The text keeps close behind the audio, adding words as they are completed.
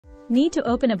Need to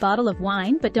open a bottle of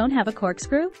wine but don't have a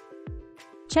corkscrew?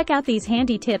 Check out these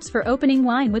handy tips for opening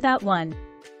wine without one.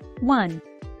 1.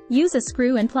 Use a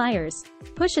screw and pliers.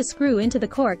 Push a screw into the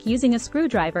cork using a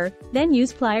screwdriver, then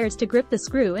use pliers to grip the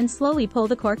screw and slowly pull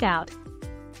the cork out.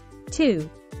 2.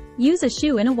 Use a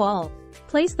shoe in a wall.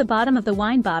 Place the bottom of the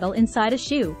wine bottle inside a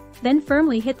shoe, then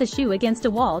firmly hit the shoe against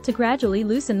a wall to gradually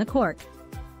loosen the cork.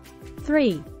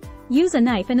 3. Use a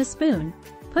knife and a spoon.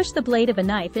 Push the blade of a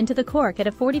knife into the cork at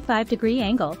a 45-degree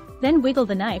angle, then wiggle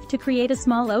the knife to create a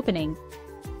small opening.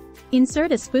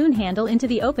 Insert a spoon handle into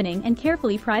the opening and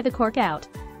carefully pry the cork out.